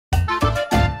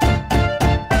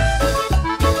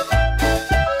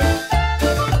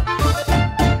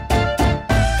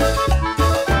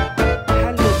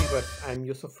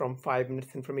Joseph from 5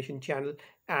 Minutes Information Channel,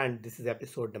 and this is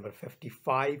episode number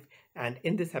 55. And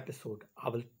in this episode, I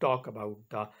will talk about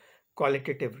the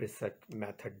qualitative research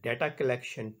method data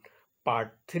collection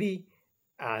part 3,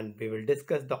 and we will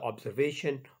discuss the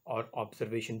observation or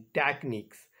observation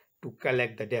techniques to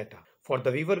collect the data. For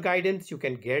the viewer guidance, you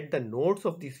can get the notes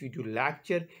of this video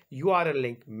lecture URL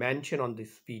link mentioned on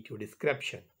this video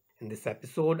description. In this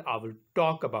episode, I will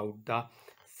talk about the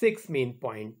 6 main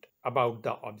points about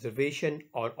the observation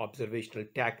or observational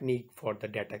technique for the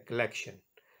data collection.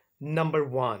 Number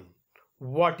 1,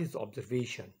 what is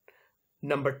observation?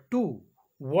 Number 2,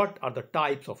 what are the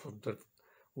types of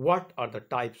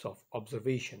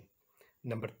observation?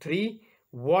 Number 3,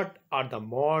 what are the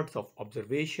modes of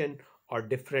observation or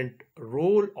different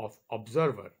role of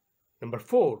observer? Number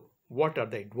 4, what are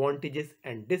the advantages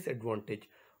and disadvantages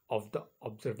of the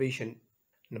observation?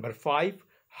 Number 5,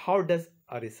 how does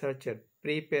a researcher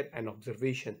prepare an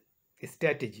observation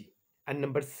strategy? And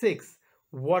number 6,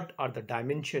 what are the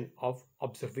dimensions of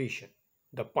observation?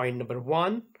 The point number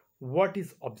 1, what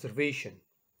is observation?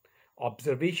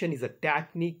 Observation is a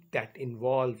technique that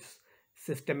involves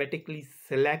systematically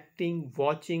selecting,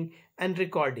 watching, and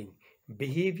recording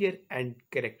behavior and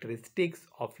characteristics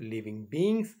of living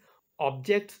beings,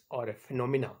 objects, or a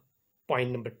phenomena.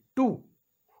 Point number 2,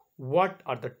 what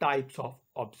are the types of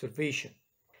observation?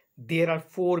 There are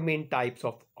 4 main types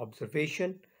of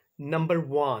observation. Number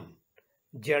 1,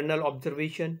 journal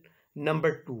observation.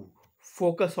 Number 2,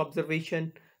 focus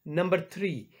observation. Number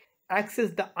 3,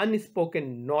 access the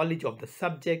unspoken knowledge of the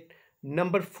subject.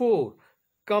 Number 4,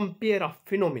 compare a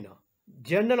phenomena.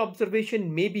 Journal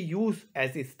observation may be used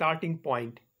as a starting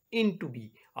point to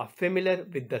be familiar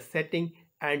with the setting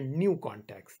and new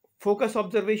context. Focus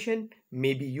observation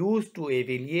may be used to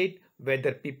evaluate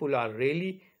whether people are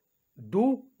really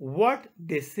do what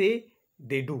they say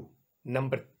they do.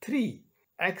 Number 3,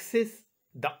 access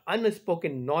the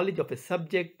unspoken knowledge of a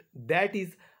subject, that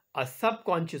is a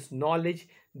subconscious knowledge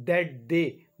that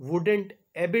they wouldn't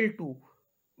able to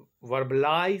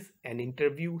verbalize an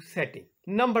interview setting.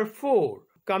 Number 4,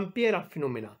 compare a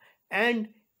phenomena, and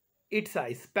it's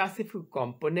a specific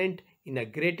component in a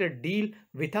greater deal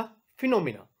with a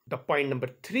phenomena. The point number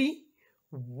 3,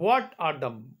 what are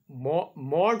the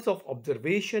modes of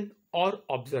observation or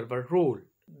observer role?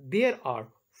 There are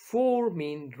 4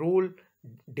 main roles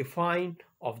defined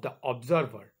of the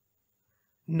observer.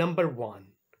 Number 1,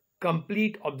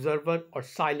 complete observer or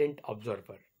silent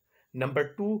observer.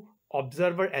 Number 2,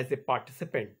 observer as a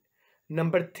participant.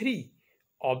 Number 3,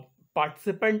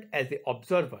 participant as an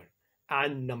observer.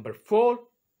 And number 4,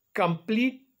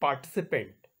 complete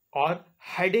participant or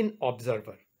hidden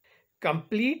observer.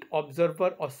 Complete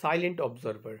observer or silent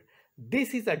observer.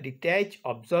 This is a detached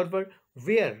observer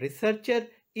where researcher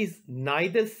is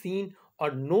neither seen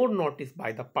or nor noticed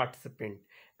by the participant,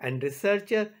 and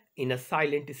researcher in a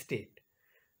silent state.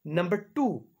 Number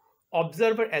 2,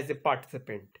 observer as a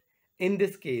participant. In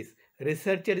this case,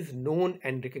 researcher is known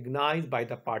and recognized by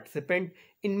the participant.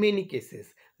 In many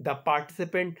cases, the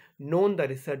participant knows the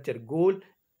researcher goal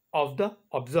of the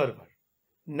observer.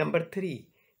 Number 3,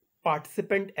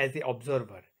 participant as an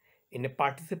observer. In a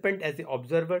participant as an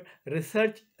observer,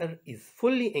 researcher is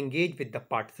fully engaged with the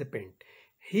participant.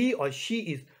 He or she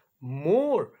is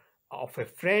more of a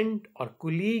friend or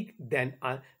colleague than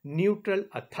a neutral,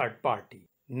 a third party.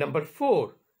 Number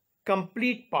 4,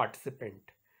 complete participant.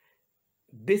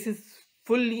 This is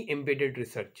fully embedded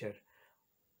researcher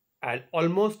and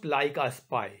almost like a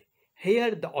spy.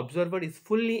 Here, the observer is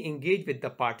fully engaged with the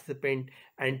participant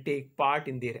and take part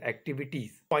in their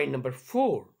activities. Point number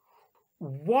 4,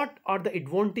 what are the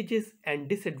advantages and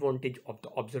disadvantages of the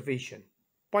observation?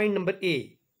 Point number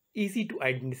A, easy to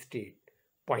administrate.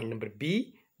 Point number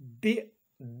B,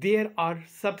 there are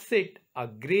subset a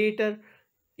greater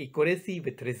accuracy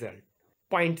with result.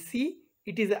 Point C,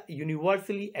 it is a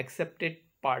universally accepted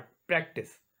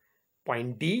practice.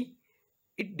 Point D,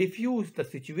 it diffuses the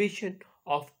situation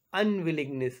of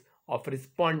unwillingness of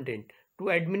respondent to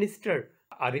administer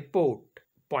a report.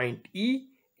 Point E,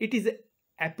 it is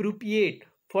appropriate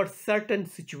for certain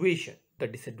situation. The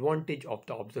disadvantage of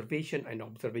the observation and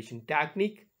observation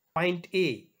technique. Point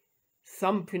A,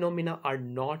 some phenomena are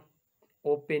not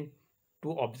open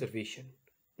to observation.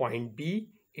 Point B,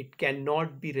 it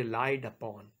cannot be relied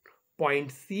upon.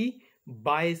 Point C,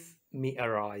 bias may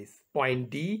arise. Point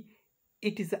D,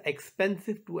 it is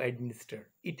expensive to administer.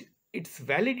 Its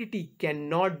validity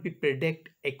cannot be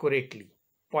predicted accurately.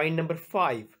 Point number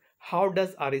 5, how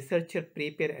does a researcher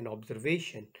prepare an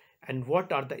observation and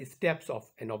what are the steps of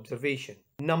an observation?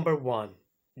 Number 1,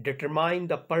 determine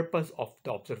the purpose of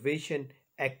the observation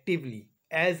actively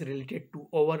as related to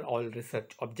overall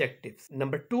research objectives.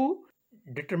 Number 2,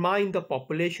 determine the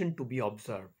population to be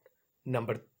observed.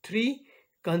 Number 3,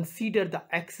 consider the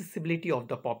accessibility of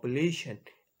the population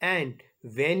and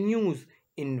venues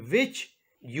in which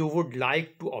you would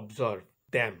like to observe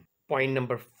them. Point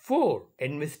number 4,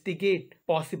 investigate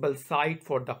possible site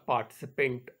for the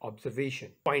participant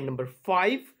observation. Point number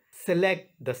 5,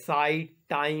 select the site,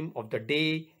 time of the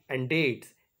day and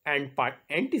dates and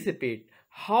anticipate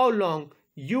how long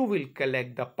you will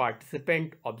collect the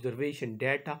participant observation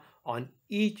data on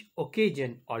each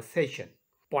occasion or session.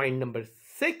 Point number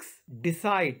 6,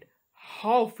 decide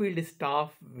how field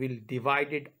staff will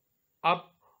divide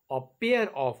up or pair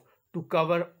off to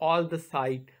cover all the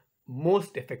site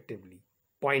most effectively.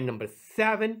 Point number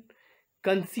 7,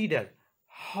 consider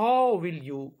how will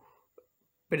you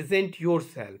present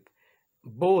yourself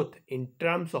both in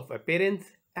terms of appearance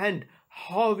and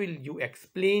how will you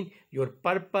explain your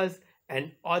purpose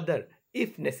and other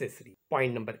if necessary.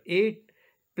 Point number 8,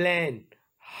 plan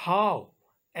how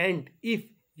and if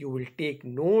you will take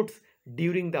notes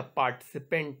during the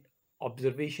participant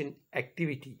observation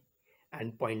activity.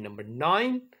 And point number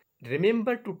 9,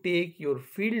 remember to take your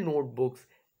field notebooks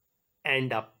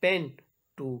and a pen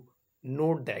to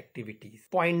note the activities.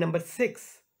 Point number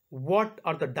 6, what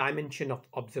are the dimensions of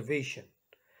observation?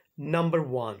 Number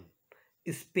 1,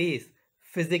 space,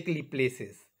 physically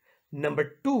places.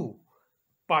 Number 2,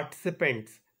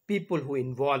 participants, people who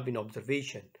involve in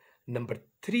observation. Number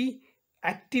 3,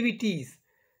 activities,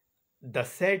 the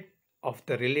set of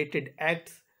the related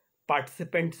acts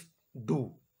participants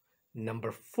do.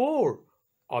 Number 4,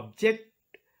 object,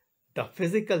 the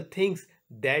physical things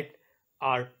that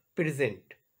are present.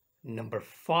 Number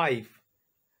 5,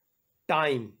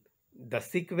 time, the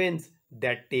sequence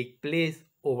that take place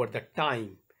over the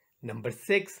time. Number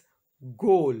 6,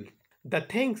 goal, the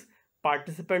things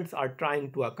participants are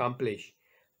trying to accomplish.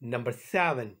 Number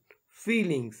 7,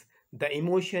 feelings, the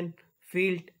emotion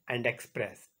felt and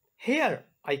expressed. Here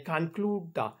I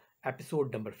conclude the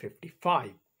episode number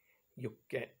 55.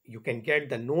 You can get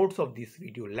the notes of this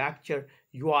video lecture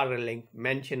URL link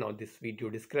mentioned on this video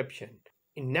description.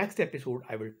 In next episode,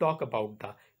 I will talk about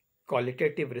the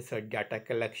qualitative research data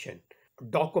collection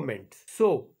documents.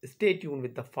 So stay tuned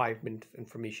with the 5 minutes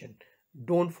information.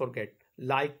 Don't forget,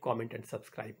 like, comment and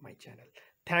subscribe my channel.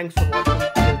 Thanks for watching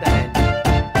till the end.